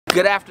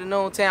Good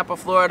afternoon, Tampa,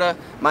 Florida.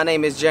 My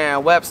name is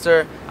Jaron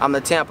Webster. I'm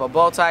the Tampa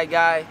Bowtie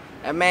guy.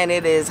 And man,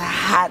 it is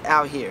hot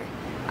out here.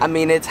 I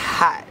mean, it's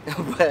hot,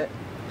 but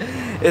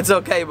it's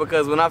okay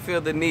because when I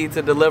feel the need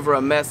to deliver a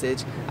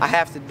message, I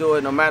have to do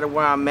it no matter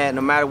where I'm at,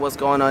 no matter what's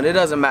going on. It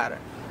doesn't matter.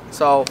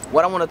 So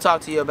what I want to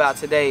talk to you about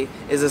today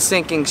is a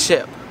sinking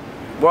ship.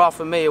 We're all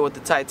familiar with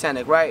the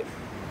Titanic, right?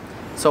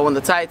 So when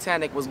the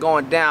Titanic was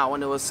going down,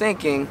 when it was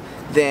sinking,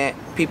 then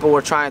people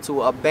were trying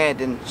to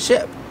abandon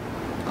ship.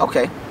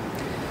 Okay.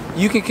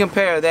 You can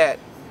compare that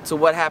to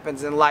what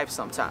happens in life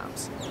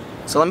sometimes.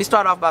 So let me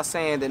start off by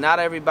saying that not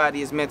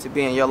everybody is meant to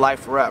be in your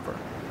life forever,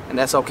 and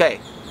that's okay.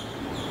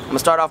 I'm gonna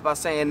start off by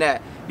saying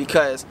that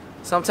because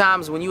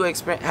sometimes when you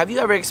experience, have you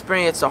ever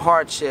experienced a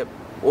hardship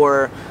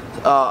or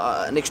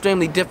an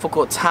extremely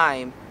difficult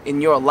time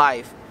in your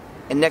life,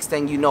 and next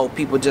thing you know,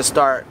 people just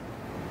start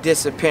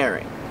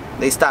disappearing.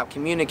 They stop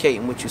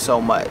communicating with you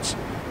so much.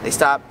 They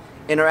stop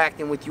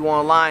interacting with you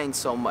online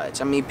so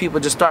much. I mean, people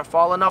just start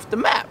falling off the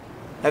map.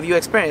 Have you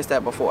experienced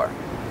that before?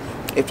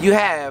 If you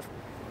have,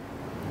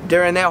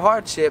 during that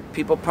hardship,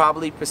 people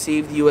probably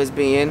perceived you as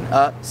being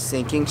a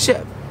sinking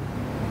ship.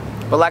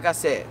 But like I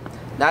said,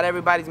 not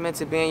everybody's meant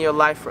to be in your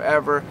life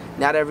forever.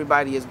 Not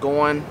everybody is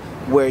going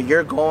where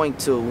you're going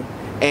to.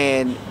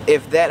 And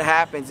if that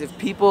happens, if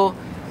people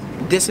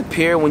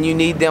disappear when you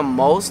need them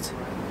most,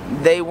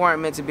 they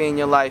weren't meant to be in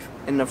your life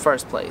in the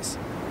first place.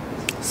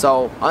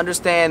 So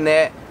understand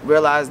that,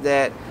 realize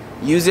that,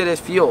 use it as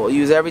fuel.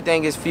 Use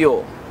everything as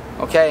fuel,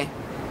 okay?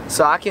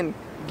 So I can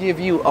give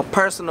you a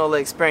personal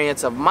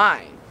experience of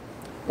mine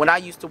when I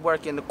used to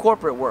work in the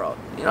corporate world.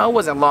 You know, it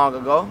wasn't long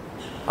ago.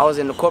 I was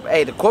in the corporate.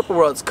 Hey, the corporate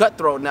world's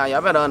cutthroat now.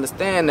 Y'all better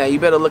understand that. You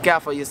better look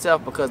out for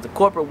yourself because the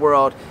corporate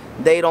world,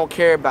 they don't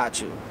care about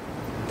you.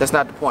 That's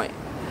not the point.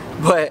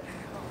 But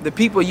the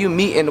people you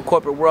meet in the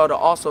corporate world are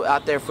also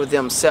out there for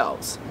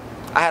themselves.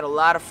 I had a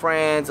lot of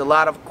friends, a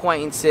lot of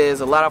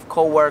acquaintances, a lot of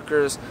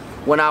co-workers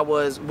when I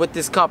was with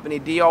this company,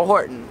 D.R.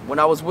 Horton. When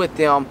I was with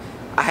them,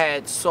 I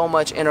had so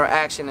much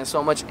interaction and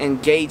so much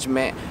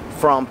engagement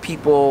from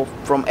people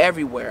from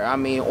everywhere. I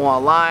mean,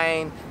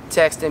 online,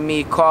 texting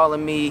me,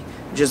 calling me,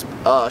 just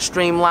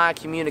streamlined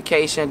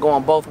communication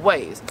going both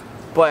ways.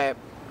 But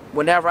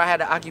whenever I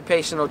had an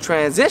occupational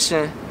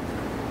transition,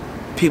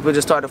 people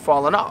just started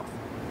falling off.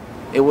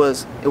 It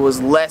was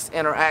less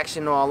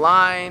interaction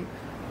online.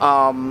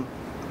 Certain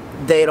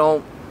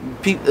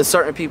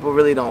people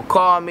really don't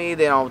call me.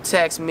 They don't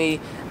text me.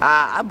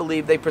 I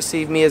believe they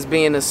perceive me as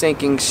being a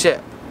sinking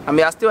ship. I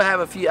mean, I still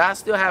have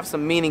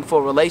some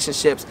meaningful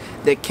relationships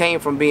that came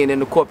from being in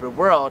the corporate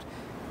world,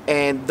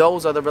 and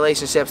those are the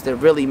relationships that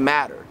really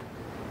mattered.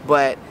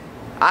 But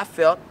I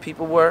felt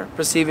people were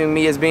perceiving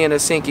me as being a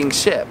sinking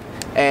ship,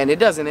 and it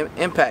doesn't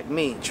impact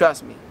me,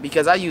 trust me,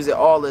 because I use it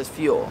all as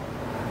fuel.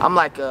 I'm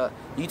like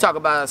you talk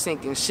about a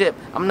sinking ship,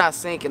 I'm not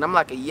sinking, I'm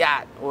like a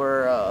yacht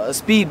or a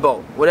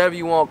speedboat, whatever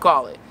you want to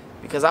call it,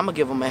 because I'm going to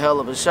give them a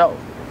hell of a show.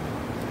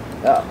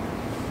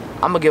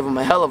 I'm going to give them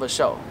a hell of a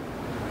show.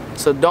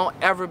 So don't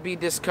ever be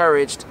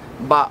discouraged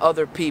by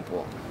other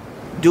people.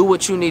 Do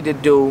what you need to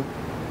do.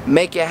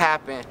 Make it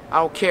happen. I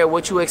don't care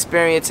what you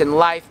experience in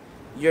life.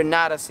 You're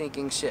not a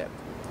sinking ship.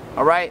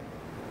 Alright?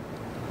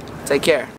 Take care.